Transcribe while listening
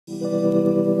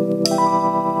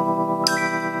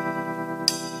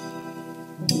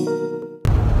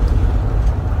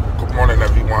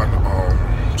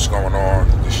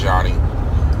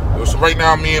So right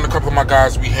now, me and a couple of my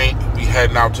guys, we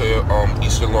heading out to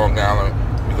Eastern Long Island.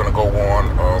 We're gonna go on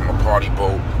a party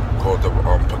boat called the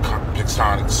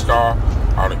Peconic Star,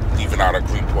 leaving out of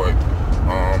Greenport.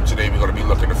 Today we're gonna be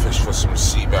looking to fish for some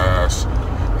sea bass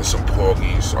and some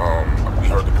porgies. We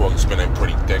heard the porgies been in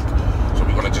pretty thick, so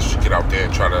we're gonna just get out there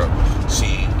and try to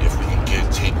see if we can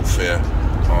get table fare.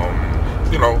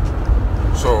 You know,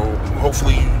 so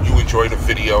hopefully you enjoy the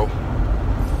video.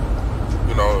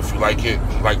 You know, if you like it,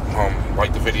 like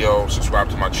the video, subscribe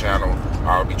to my channel.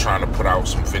 I'll be trying to put out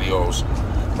some videos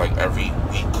like every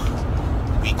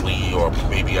weekly, or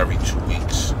maybe every 2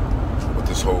 weeks with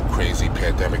this whole crazy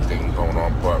pandemic thing going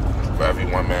on. But for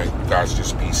everyone, man, you guys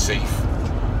just be safe,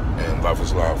 and love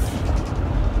is love.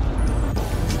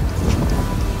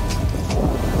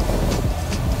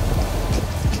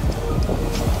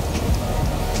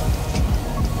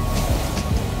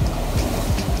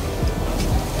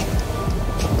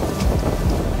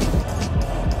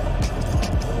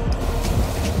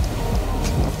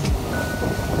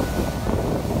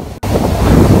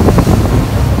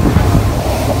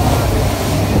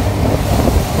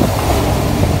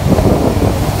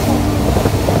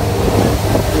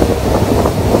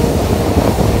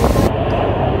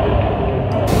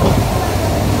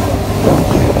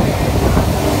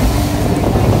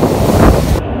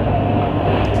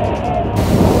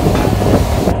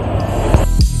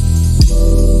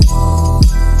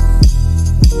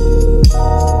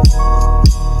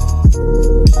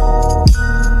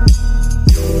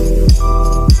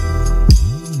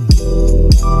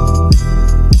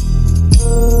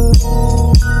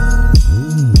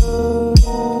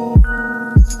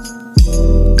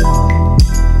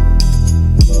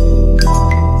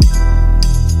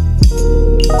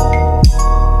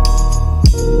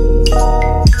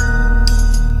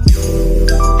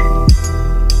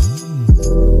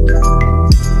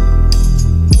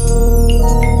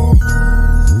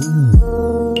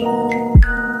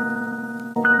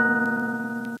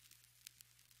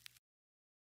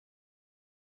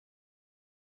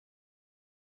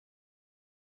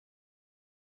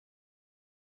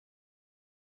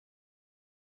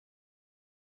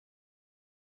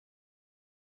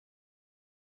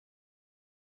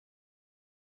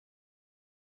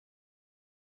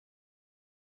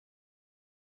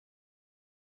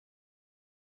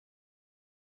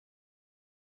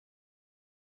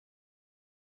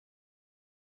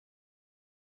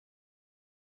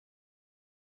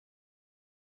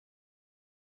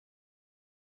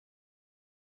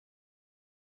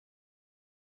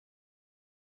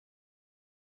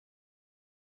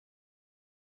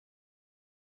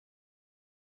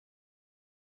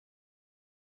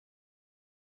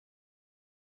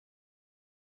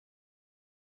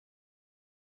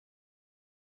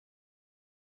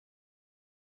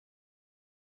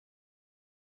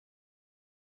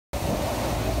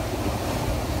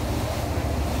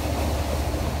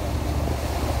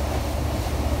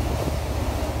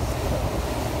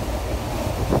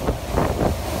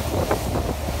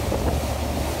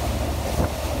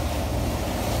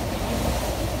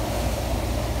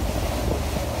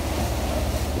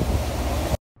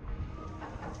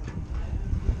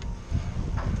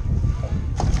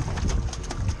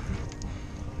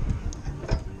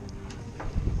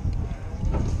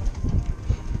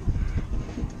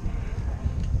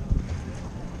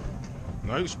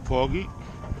 Nice porgy.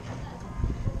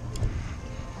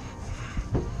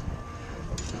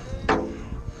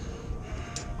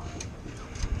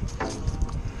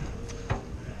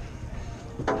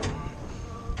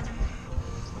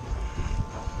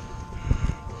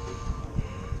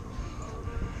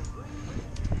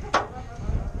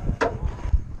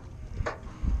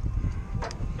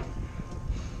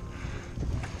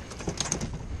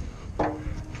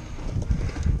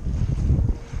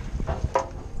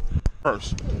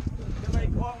 First.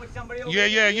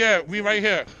 Yeah. We right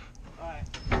here. Alright,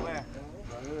 where?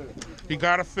 He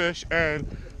got a fish and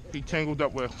he tangled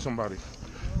up with somebody.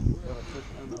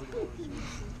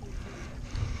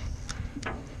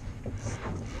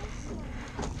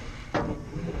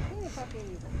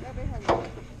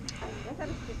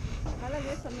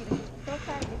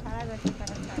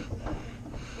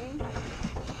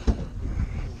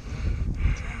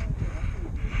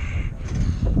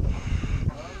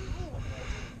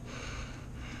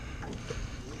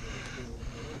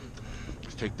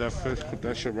 Take that fish, put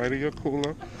that shit right in your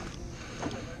cooler.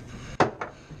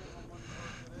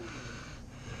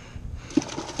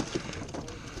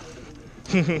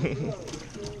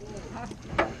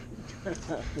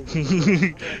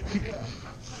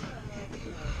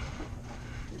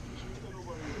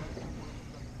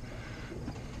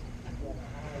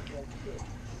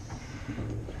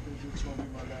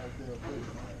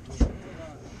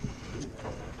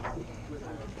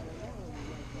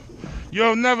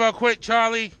 You'll never quit,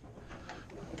 Charlie.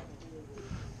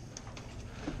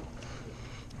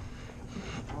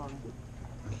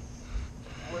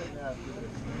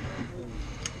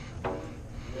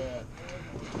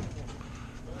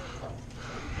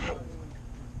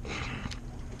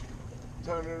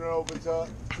 Turning it over to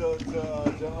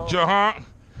Jahan. Jahan,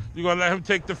 you gonna let him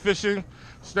take the fishing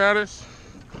status?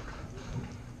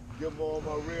 Give him all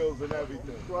my reels and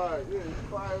everything. Right, yeah, he's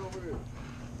quiet over there.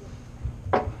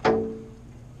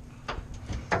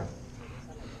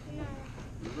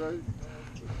 You ready?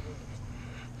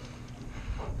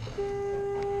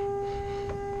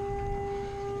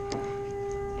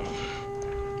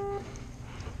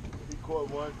 He caught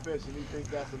one fish and he thinks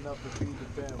that's enough to feed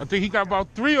the family. I think he got about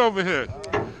 3 over here.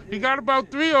 He got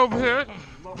about 3 over here.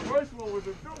 My first one was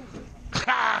a doozy. The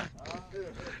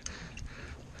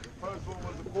first one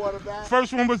was a quarterback.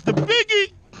 First one was the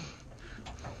biggie.